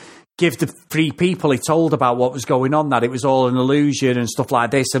to give the three people he told about what was going on, that it was all an illusion and stuff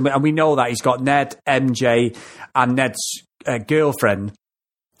like this. And we know that he's got Ned, MJ, and Ned's girlfriend.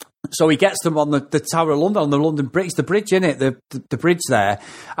 So he gets them on the Tower of London, on the London Bridge, the bridge, innit? The bridge there.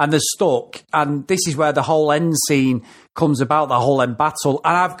 And they're stuck. And this is where the whole end scene comes about, the whole end battle.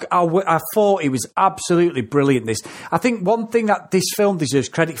 And I thought it was absolutely brilliant, this. I think one thing that this film deserves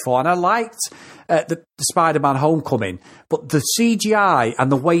credit for, and I liked the Spider-Man Homecoming, but the CGI and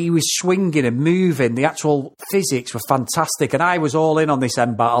the way he was swinging and moving, the actual physics were fantastic. And I was all in on this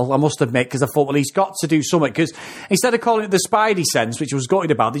end battle, I must admit, because I thought, well, he's got to do something. Because instead of calling it the Spidey sense, which I was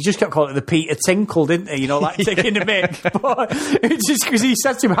gutted about, they just kept calling it the Peter Tinkle, didn't they? Like taking the mic. But it's just because he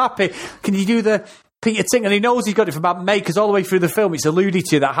said to him, Happy, can you do the Peter Tinkle? And he knows he got it from Aunt May, because all the way through the film it's alluded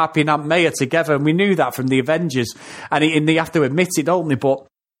to that Happy and Aunt May are together, and we knew that from the Avengers, and they have to admit it, don't they? But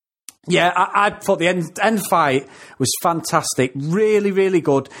yeah, I thought the end fight was fantastic, really, really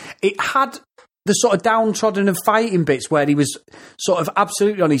good. It had the sort of downtrodden and fighting bits where he was sort of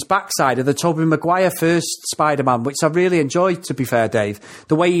absolutely on his backside of the Tobey Maguire first Spider-Man, which I really enjoyed, to be fair, Dave.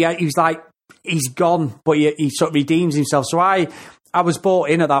 The way he was like, he's gone, but he sort of redeems himself. So I was bought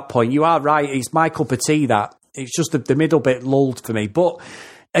in at that point. You are right, it's my cup of tea, that. It's just the middle bit lulled for me. But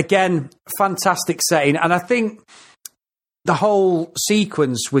again, fantastic setting. And I think the whole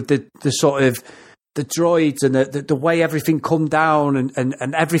sequence with the sort of the droids and the way everything come down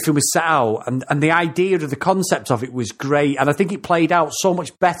and everything was set out, and the idea of the concept of it was great. And I think it played out so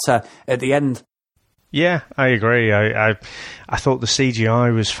much better at the end. Yeah, I agree. I thought the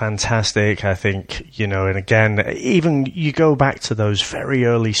CGI was fantastic. I think, and again, even you go back to those very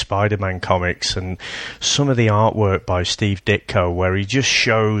early Spider-Man comics and some of the artwork by Steve Ditko where he just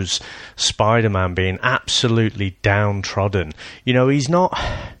shows Spider-Man being absolutely downtrodden. He's not...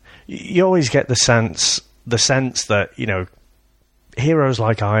 You always get the sense that, heroes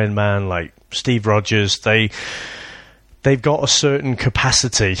like Iron Man, like Steve Rogers, they've got a certain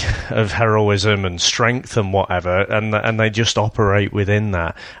capacity of heroism and strength and whatever, and they just operate within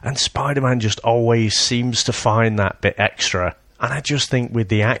that. And Spider-Man just always seems to find that bit extra. And I just think with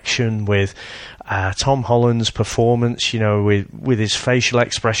the action, with Tom Holland's performance, with his facial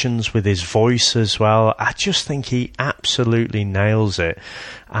expressions, with his voice as well, I just think he absolutely nails it.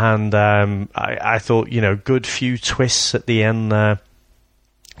 And I thought, good few twists at the end there,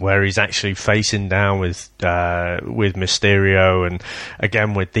 where he's actually facing down with Mysterio, and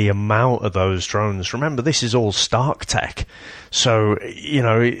again with the amount of those drones. Remember, this is all Stark tech, so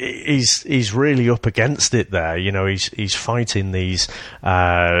he's really up against it there. He's fighting these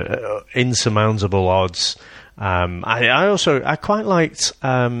insurmountable odds. I quite liked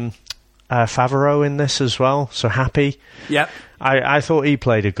Favreau in this as well. So Happy. Yep. I thought he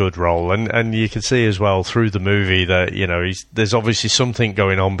played a good role, and you can see as well through the movie that there's obviously something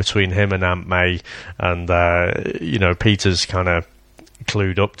going on between him and Aunt May, and Peter's kind of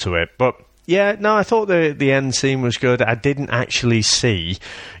clued up to it. But yeah, no, I thought the end scene was good. I didn't actually see,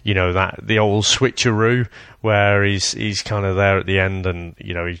 that the old switcheroo where he's kind of there at the end, and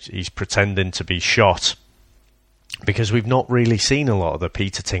he's pretending to be shot. Because we've not really seen a lot of the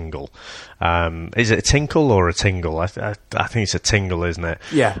Peter Tingle. Is it a tinkle or a tingle? I think it's a tingle, isn't it?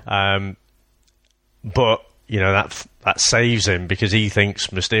 Yeah. But that saves him because he thinks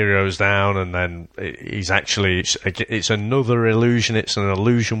Mysterio's down, and then he's actually it's another illusion. It's an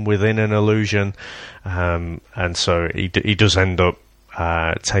illusion within an illusion, and so he does end up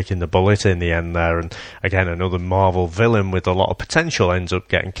taking the bullet in the end there. And again, another Marvel villain with a lot of potential ends up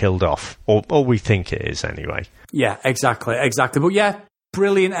getting killed off, or we think it is anyway. Yeah, exactly. But yeah,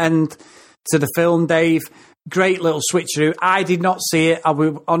 brilliant end to the film, Dave. Great little switcheroo. I did not see it. I'll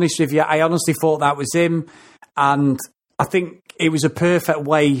be honest with you. I honestly thought that was him. And I think it was a perfect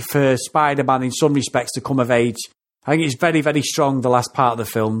way for Spider-Man in some respects to come of age. I think it's very, very strong, the last part of the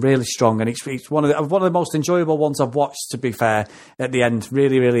film. Really strong. And it's one of the most enjoyable ones I've watched, to be fair, at the end.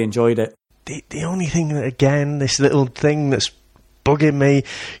 Really, really enjoyed it. The only thing that, again, this little thing that's bugging me,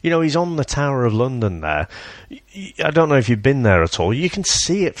 he's on the Tower of London there. I don't know if you've been there at all. You can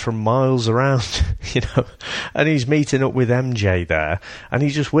see it from miles around, and he's meeting up with MJ there, and he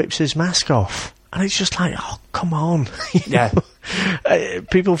just whips his mask off. And it's just like, oh, come on. Yeah.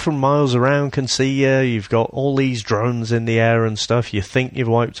 People from miles around can see you. You've got all these drones in the air and stuff. You think you've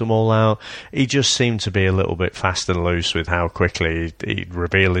wiped them all out. He just seemed to be a little bit fast and loose with how quickly he'd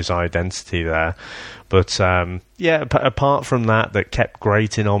reveal his identity there. But, yeah, apart from that kept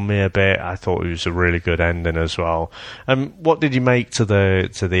grating on me a bit, I thought it was a really good ending as well. What did you make to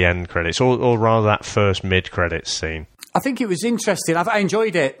the end credits, or rather that first mid-credits scene? I think it was interesting. I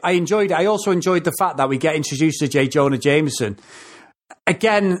enjoyed it. I also enjoyed the fact that we get introduced to J. Jonah Jameson.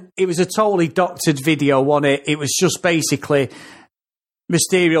 Again, it was a totally doctored video, wasn't it? It was just basically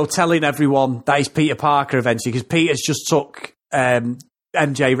Mysterio telling everyone that he's Peter Parker eventually, because Peter's just took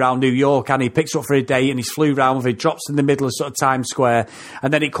MJ round New York, and he picks her up for a date, and he's flew round with her, drops in the middle of sort of Times Square,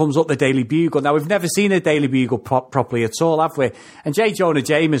 and then it comes up the Daily Bugle. Now, we've never seen a Daily Bugle properly at all, have we? And J. Jonah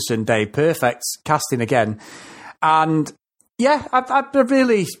Jameson, Dave, perfect casting again. And yeah, I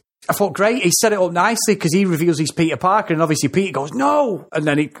thought great. He set it up nicely because he reveals he's Peter Parker, and obviously Peter goes, no, and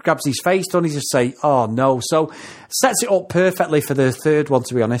then he grabs his face, don't he, just say, oh no. So sets it up perfectly for the third one,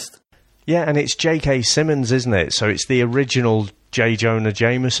 to be honest. Yeah, and it's J.K. Simmons, isn't it? So it's the original J. Jonah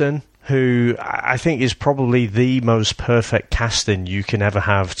Jameson, who I think is probably the most perfect casting you can ever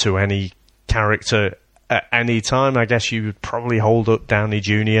have to any character at any time. I guess you would probably hold up Downey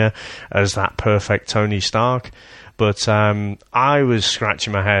Jr. as that perfect Tony Stark. But I was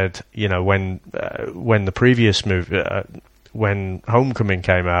scratching my head, when the previous movie, when Homecoming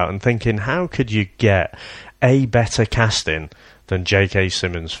came out, and thinking, how could you get a better casting than J.K.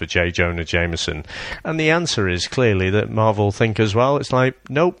 Simmons for J. Jonah Jameson? And the answer is clearly that Marvel think as well. It's like,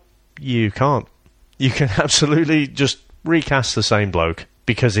 nope, you can't. You can absolutely just recast the same bloke,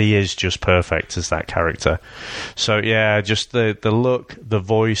 because he is just perfect as that character. So yeah, just the look, the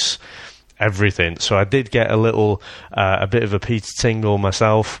voice, everything. So I did get a bit of a Peter Tingle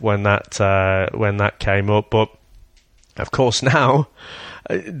myself when that came up. But of course now,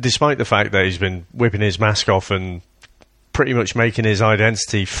 despite the fact that he's been whipping his mask off and pretty much making his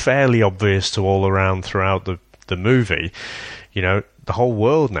identity fairly obvious to all around throughout the movie, you know, the whole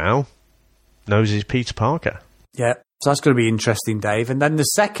world now knows he's Peter Parker. Yeah, so that's going to be interesting, Dave. And then the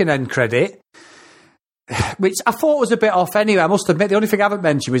second end credit, which I thought was a bit off anyway. I must admit, the only thing I haven't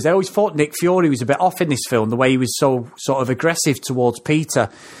mentioned was I always thought Nick Fury was a bit off in this film, the way he was so sort of aggressive towards Peter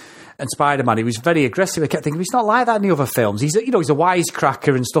and Spider-Man. He was very aggressive. I kept thinking, he's not like that in the other films. He's a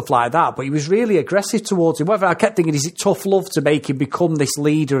wisecracker and stuff like that, but he was really aggressive towards him. Whether I kept thinking, is it tough love to make him become this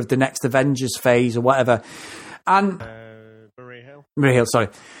leader of the next Avengers phase or whatever? And Marie Hill, sorry.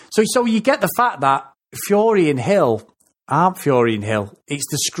 So you get the fact that Fury and Hill aren't Fury and Hill. It's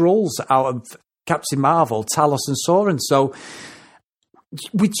the Skrulls out of Captain Marvel, Talos and Soren. So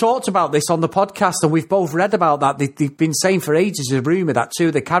we talked about this on the podcast, and we've both read about that. They've been saying for ages a rumour that two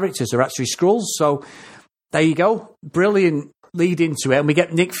of the characters are actually Skrulls. So there you go. Brilliant lead into it. And we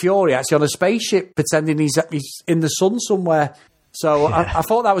get Nick Fury actually on a spaceship pretending he's in the sun somewhere. So yeah. I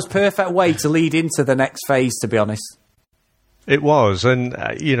thought that was perfect way to lead into the next phase, to be honest. It was. And,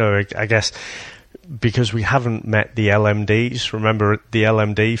 I guess because we haven't met the LMDs, remember the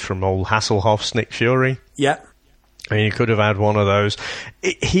LMD from old Hasselhoff's Nick Fury? Yeah. I mean, you could have had one of those.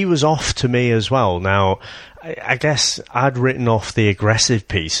 He was off to me as well. Now, I guess I'd written off the aggressive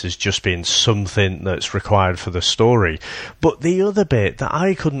piece as just being something that's required for the story. But the other bit that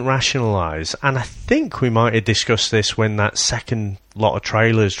I couldn't rationalise, and I think we might have discussed this when that second lot of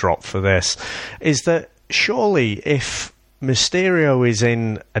trailers dropped for this, is that surely if Mysterio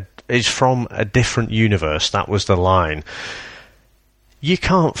is from a different universe, that was the line, you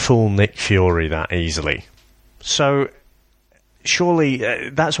can't fool Nick Fury that easily. So surely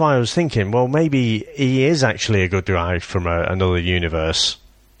that's why I was thinking, well, maybe he is actually a good guy from another universe.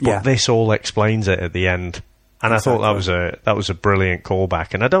 But this all explains it at the end. And exactly. I thought that was a brilliant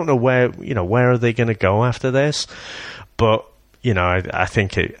callback. And I don't know where are they going to go after this? But, I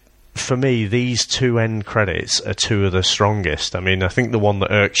think for me, these two end credits are two of the strongest. I mean, I think the one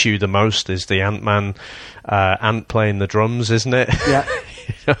that irks you the most is the Ant-Man, Ant playing the drums, isn't it? Yeah.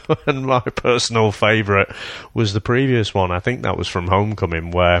 And my personal favourite was the previous one. I think that was from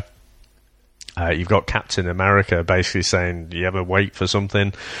Homecoming, where you've got Captain America basically saying, "Do you ever wait for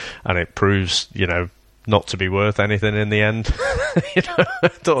something?" And it proves, not to be worth anything in the end. I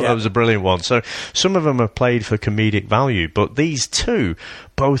thought that was a brilliant one. So some of them are played for comedic value, but these two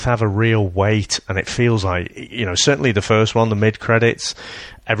both have a real weight, and it feels like, certainly the first one, the mid-credits,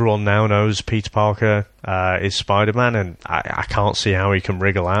 everyone now knows Peter Parker is Spider-Man, and I can't see how he can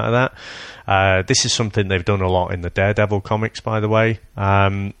wriggle out of that. This is something they've done a lot in the Daredevil comics, by the way.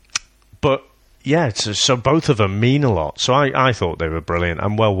 But yeah, so both of them mean a lot. So I thought they were brilliant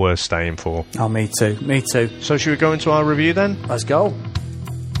and well worth staying for. Oh, me too. Me too. So should we go into our review then? Let's go.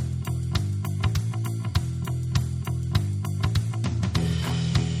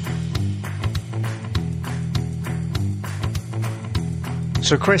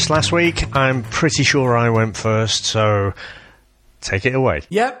 So Chris, last week, I'm pretty sure I went first, so take it away.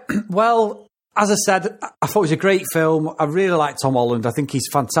 Yep. Well, as I said, I thought it was a great film. I really like Tom Holland. I think he's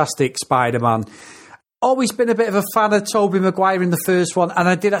fantastic Spider-Man. Always been a bit of a fan of Tobey Maguire in the first one, and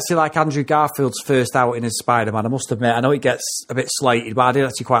I did actually like Andrew Garfield's first outing as Spider-Man, I must admit. I know he gets a bit slated, but I did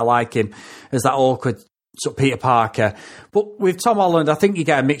actually quite like him as that awkward sort of Peter Parker. But with Tom Holland, I think you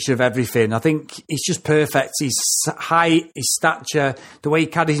get a mixture of everything. I think he's just perfect. His height, his stature, the way he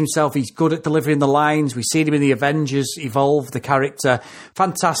carries himself, he's good at delivering the lines. We've seen him in the Avengers evolve the character.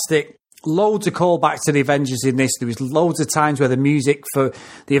 Fantastic. Loads of callbacks to the Avengers in this. There was loads of times where the music for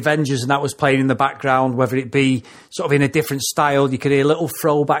the Avengers and that was playing in the background, whether it be sort of in a different style. You could hear little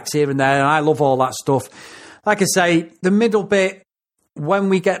throwbacks here and there, and I love all that stuff. Like I say, the middle bit, when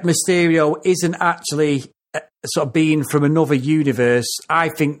we get Mysterio, isn't actually sort of being from another universe. I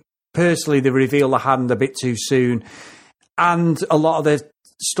think, personally, they reveal the hand a bit too soon. And a lot of the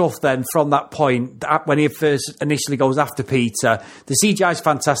stuff then from that point, when he first initially goes after Peter, the CGI is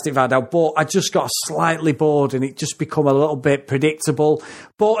fantastic right now, but I just got slightly bored and it just become a little bit predictable.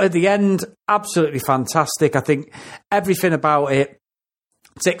 But at the end, absolutely fantastic. I think everything about it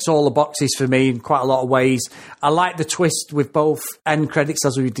ticks all the boxes for me in quite a lot of ways. I like the twist with both end credits,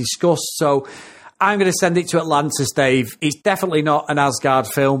 as we discussed, so I'm going to send it to Atlantis, Dave. It's definitely not an Asgard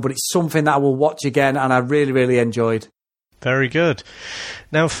film, but it's something that I will watch again and I really, really enjoyed. Very good.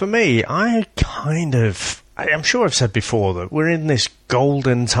 Now, for me, I'm sure I've said before that we're in this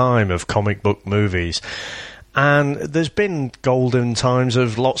golden time of comic book movies. And there's been golden times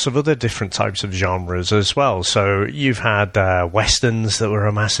of lots of other different types of genres as well. So you've had westerns that were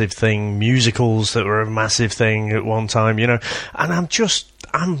a massive thing, musicals that were a massive thing at one time, and I'm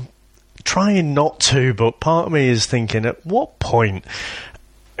trying not to, but part of me is thinking, at what point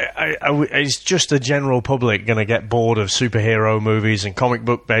is just the general public going to get bored of superhero movies and comic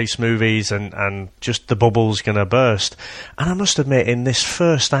book based movies, and just the bubble's going to burst? And I must admit, in this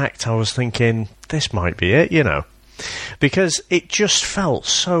first act, I was thinking, this might be it, you know. Because it just felt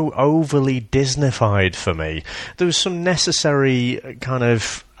so overly Disneyfied for me. There was some necessary kind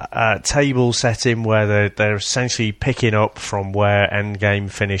of table setting where they're essentially picking up from where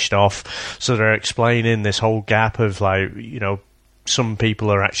Endgame finished off. So they're explaining this whole gap of, like, you know, some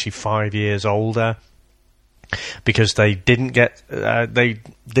people are actually 5 years older because they didn't get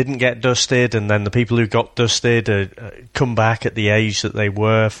dusted, and then the people who got dusted come back at the age that they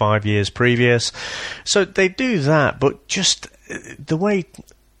were 5 years previous. So they do that, but just the way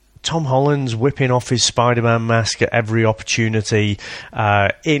Tom Holland's whipping off his Spiderman mask at every opportunity,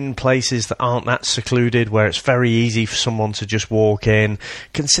 in places that aren't that secluded, where it's very easy for someone to just walk in.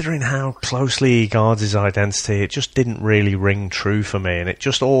 Considering how closely he guards his identity, it just didn't really ring true for me, and it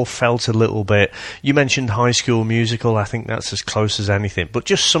just all felt a little bit... You mentioned High School Musical, I think that's as close as anything, but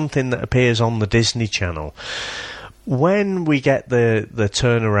just something that appears on the Disney Channel. When we get the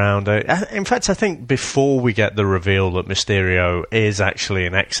turnaround, in fact, I think before we get the reveal that Mysterio is actually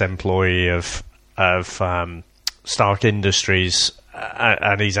an ex-employee of Stark Industries,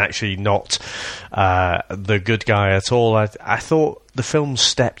 and he's actually not the good guy at all, I thought the film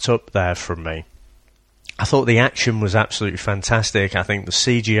stepped up there from me. I thought the action was absolutely fantastic. I think the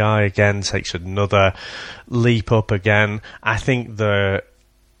CGI, again, takes another leap up again. I think the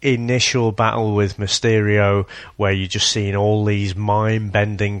initial battle with Mysterio, where you're just seeing all these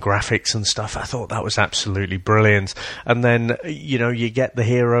mind-bending graphics and stuff, I thought that was absolutely brilliant. And then, you know, you get the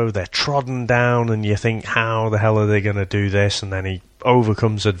hero, they're trodden down, and you think, how the hell are they going to do this? And then he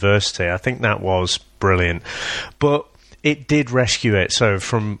overcomes adversity. I think that was brilliant. But it did rescue it. So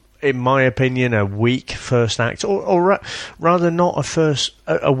from, in my opinion, a weak first act, or rather not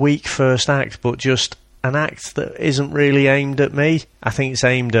a weak first act, but just an act that isn't really aimed at me. I think it's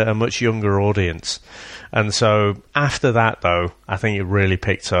aimed at a much younger audience. And so after that, though, I think it really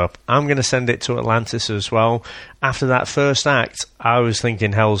picked up. I'm going to send it to Atlantis as well. After that first act, I was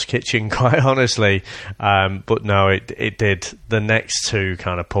thinking Hell's Kitchen, quite honestly. But no, it did. The next two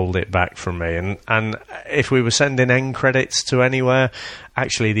kind of pulled it back from me. And if we were sending end credits to anywhere,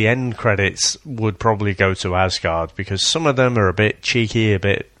 actually the end credits would probably go to Asgard, because some of them are a bit cheeky, a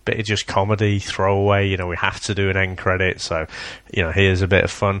bit of just comedy, throwaway, you know, we have to do an end credit, so, you know, here's a bit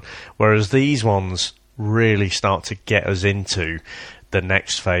of fun. Whereas these ones really start to get us into the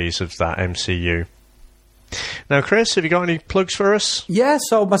next phase of that MCU. Now, Chris, have you got any plugs for us? Yeah,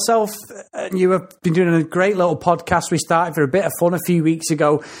 so myself and you have been doing a great little podcast we started for a bit of fun a few weeks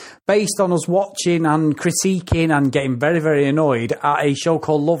ago, based on us watching and critiquing and getting very, very annoyed at a show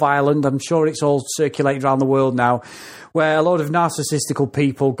called Love Island. I'm sure it's all circulated around the world now, where a load of narcissistical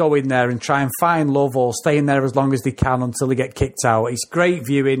people go in there and try and find love, or stay in there as long as they can until they get kicked out. It's great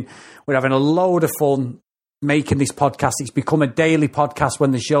viewing. We're having a load of fun making this podcast. It's become a daily podcast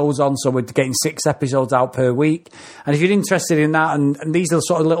when the show's on, so we're getting 6 episodes out per week. And if you're interested in that, and these are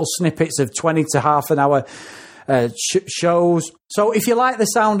sort of little snippets of 20 to half an hour shows. So if you like the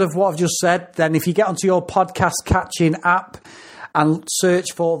sound of what I've just said, then if you get onto your podcast catching app and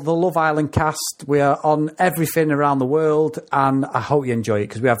search for the Love Island cast, we are on everything around the world, and I hope you enjoy it,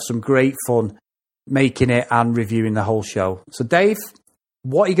 because we have some great fun making it and reviewing the whole show. So Dave,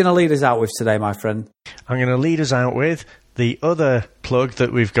 what are you going to lead us out with today, my friend? I'm going to lead us out with the other plug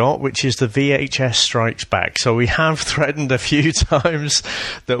that we've got, which is the VHS Strikes Back. So we have threatened a few times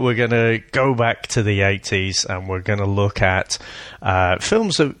that we're going to go back to the 80s, and we're going to look at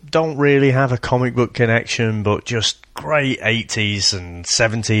films that don't really have a comic book connection, but just great 80s and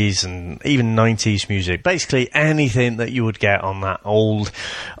 70s and even 90s music. Basically anything that you would get on that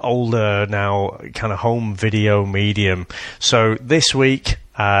older now kind of home video medium. So this week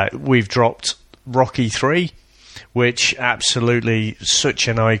we've dropped Rocky 3, which absolutely such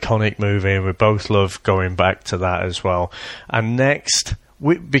an iconic movie, and we both love going back to that as well. And next,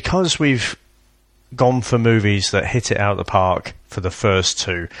 because we've gone for movies that hit it out of the park for the first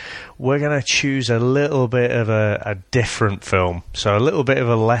two, we're going to choose a little bit of a different film. So a little bit of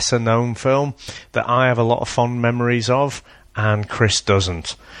a lesser known film that I have a lot of fond memories of, and Chris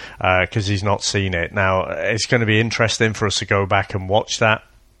doesn't, because he's not seen it. Now, it's going to be interesting for us to go back and watch that,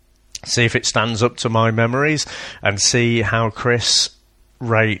 see if it stands up to my memories, and see how Chris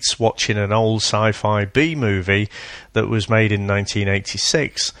rates watching an old sci-fi B-movie that was made in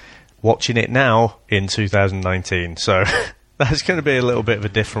 1986, watching it now in 2019. So that's going to be a little bit of a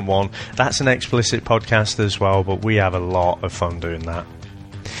different one. That's an explicit podcast as well, but we have a lot of fun doing that.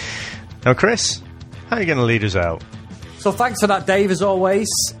 Now, Chris, how are you going to lead us out? So thanks for that, Dave, as always.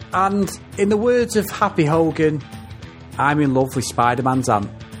 And in the words of Happy Hogan, I'm in love with Spider-Man's aunt.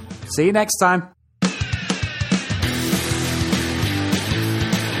 See you next time.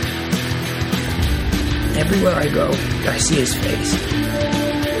 Everywhere I go, I see his face.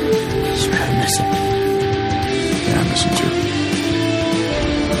 So I miss him. Yeah, I miss him too.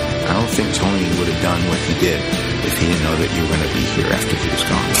 I don't think Tony would have done what he did if he didn't know that you were going to be here after he was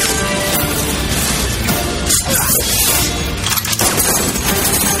gone.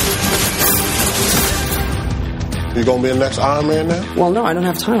 You gonna be the next Iron Man now? Well, no, I don't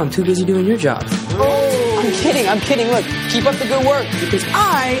have time. I'm too busy doing your job. Oh, I'm kidding. Look, keep up the good work because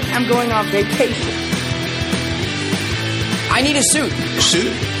I am going on vacation. I need a suit.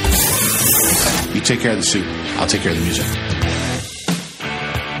 Suit? You take care of the suit. I'll take care of the music.